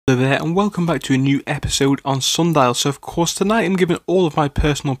Hello there and welcome back to a new episode on Sndl. So of course tonight I'm giving all of my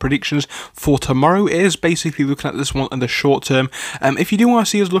personal predictions for tomorrow. It is basically looking at this one in the short term. If you do want to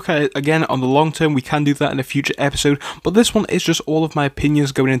see us look at it again on the long term, we can do that in a future episode, but this one is just all of my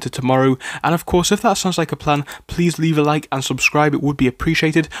opinions going into tomorrow. And of course, if that sounds like a plan, please leave a like and subscribe, it would be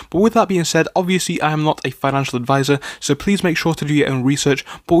appreciated. But with that being said, obviously I am not a financial advisor, so please make sure to do your own research,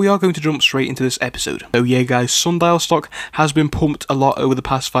 but we are going to jump straight into this episode. So yeah guys, Sndl stock has been pumped a lot over the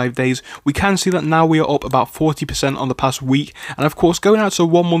past 5 days. We can see that now we are up about 40% on the past week, and of course going out to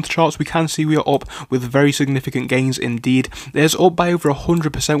 1 month charts we can see we are up with very significant gains indeed. There's up by over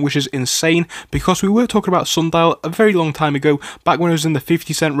 100%, which is insane, because we were talking about Sndl a very long time ago, back when it was in the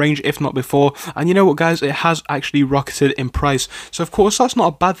 50 cent range if not before, and you know what guys, it has actually rocketed in price. So of course that's not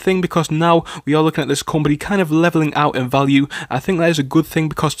a bad thing, because now we are looking at this company kind of leveling out in value. I think that is a good thing,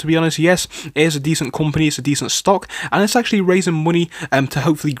 because to be honest, yes, it is a decent company, it's a decent stock, and it's actually raising money to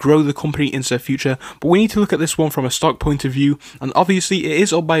hopefully grow the company into the future. But we need to look at this one from a stock point of view, and obviously it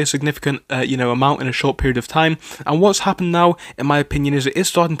is up by a significant amount in a short period of time. And what's happened now, in my opinion, is it is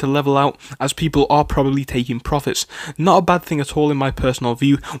starting to level out as people are probably taking profits. Not a bad thing at all in my personal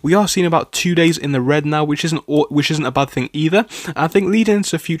view. We are seeing about 2 days in the red now, which isn't a bad thing either. And I think leading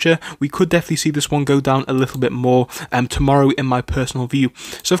into the future, we could definitely see this one go down a little bit more tomorrow in my personal view.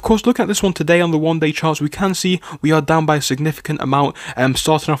 So of course, looking at this one today on the 1 day charts, we can see we are down by a significant amount,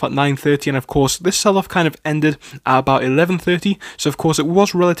 starting off at 9:30, and of course this sell-off kind of ended at about 11:30, so of course it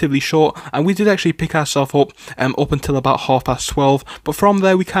was relatively short, and we did actually pick ourselves up until about 12:30, but from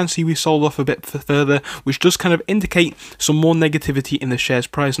there we can see we sold off a bit further, which does kind of indicate some more negativity in the shares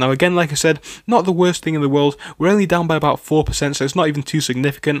price. Now again, like I said, not the worst thing in the world. We're only down by about 4%, so it's not even too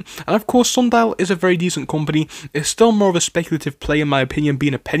significant. And of course Sndl is a very decent company. It's still more of a speculative play in my opinion,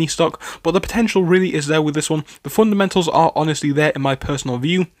 being a penny stock, but the potential really is there with this one. The fundamentals are honestly there in my personal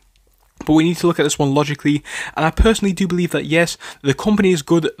view. But we need to look at this one logically, and I personally do believe that yes, the company is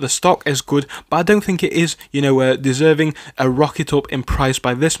good, the stock is good, but I don't think it is, deserving a rocket up in price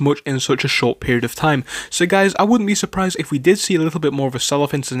by this much in such a short period of time. So guys, I wouldn't be surprised if we did see a little bit more of a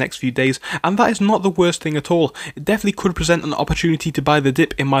sell-off into the next few days, and that is not the worst thing at all. It definitely could present an opportunity to buy the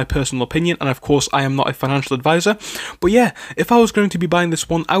dip in my personal opinion, and of course I am not a financial advisor. But yeah, if I was going to be buying this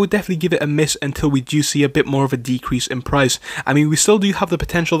one, I would definitely give it a miss until we do see a bit more of a decrease in price. I mean, we still do have the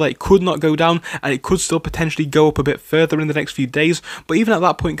potential that it could not go down, and it could still potentially go up a bit further in the next few days, but even at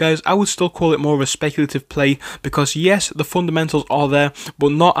that point guys, I would still call it more of a speculative play, because yes, the fundamentals are there,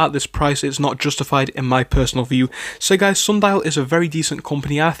 but not at this price. It's not justified in my personal view. So guys, Sndl is a very decent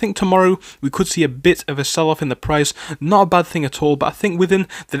company, and I think tomorrow we could see a bit of a sell-off in the price. Not a bad thing at all, but I think within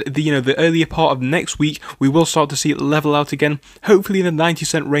the earlier part of next week we will start to see it level out again, hopefully in the 90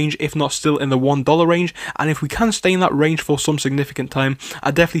 cent range, if not still in the $1 range. And if we can stay in that range for some significant time,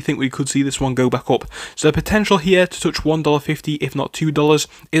 I definitely think we could see this one go back up. So the potential here to touch $1.50 if not $2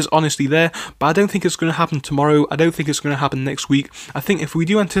 is honestly there, but I don't think it's going to happen tomorrow. I don't think it's going to happen next week. I think if we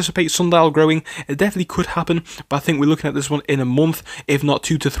do anticipate Sndl growing, it definitely could happen, but I think we're looking at this one in a month, if not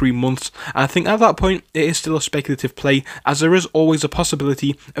 2 to 3 months, and I think at that point it is still a speculative play, as there is always a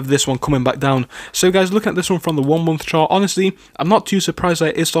possibility of this one coming back down. So guys, looking at this one from the 1 month chart, honestly I'm not too surprised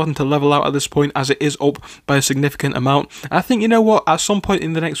that it is starting to level out at this point, as it is up by a significant amount. And I think, you know what, at some point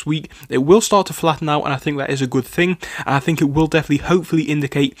in the next week it will start to flatten out, and I think that is a good thing, and I think it will definitely hopefully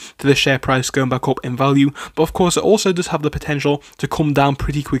indicate to the share price going back up in value. But of course it also does have the potential to come down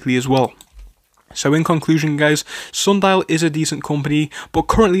pretty quickly as well. So in conclusion guys, Sndl is a decent company, but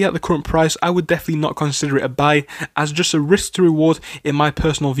currently at the current price I would definitely not consider it a buy, as just a risk to reward in my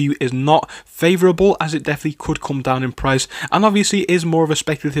personal view is not favourable, as it definitely could come down in price, and obviously it is more of a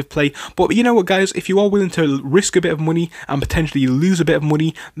speculative play. But you know what guys, if you are willing to risk a bit of money and potentially lose a bit of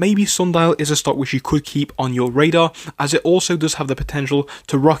money, maybe Sndl is a stock which you could keep on your radar, as it also does have the potential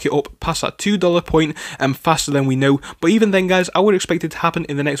to rocket up past that $2 point faster than we know. But even then guys, I would expect it to happen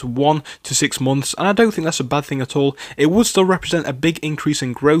in the next 1 to 6 months. And I don't think that's a bad thing at all. It would still represent a big increase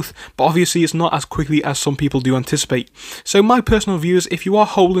in growth, but obviously it's not as quickly as some people do anticipate. So my personal view is, if you are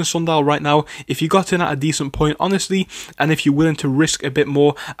holding Sndl right now, if you got in at a decent point honestly, and if you're willing to risk a bit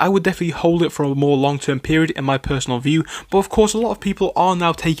more, I would definitely hold it for a more long-term period in my personal view. But of course a lot of people are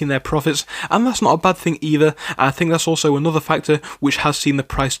now taking their profits, and that's not a bad thing either. And I think that's also another factor which has seen the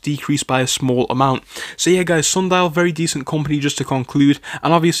price decrease by a small amount. So yeah guys, Sndl, very decent company just to conclude,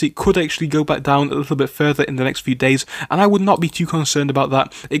 and obviously it could actually go back down down a little bit further in the next few days, and I would not be too concerned about that.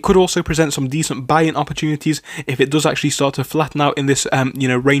 It could also present some decent buy-in opportunities if it does actually start to flatten out in this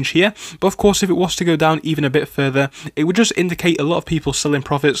range here. But of course, if it was to go down even a bit further, it would just indicate a lot of people selling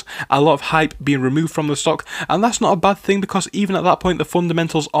profits, a lot of hype being removed from the stock, and that's not a bad thing, because even at that point the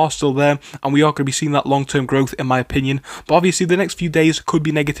fundamentals are still there and we are going to be seeing that long-term growth, in my opinion. But obviously the next few days could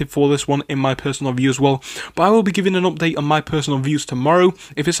be negative for this one, in my personal view as well. But I will be giving an update on my personal views tomorrow.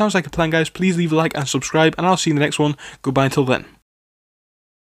 If it sounds like a plan, guys, please leave a like and subscribe, and I'll see you in the next one. Goodbye until then.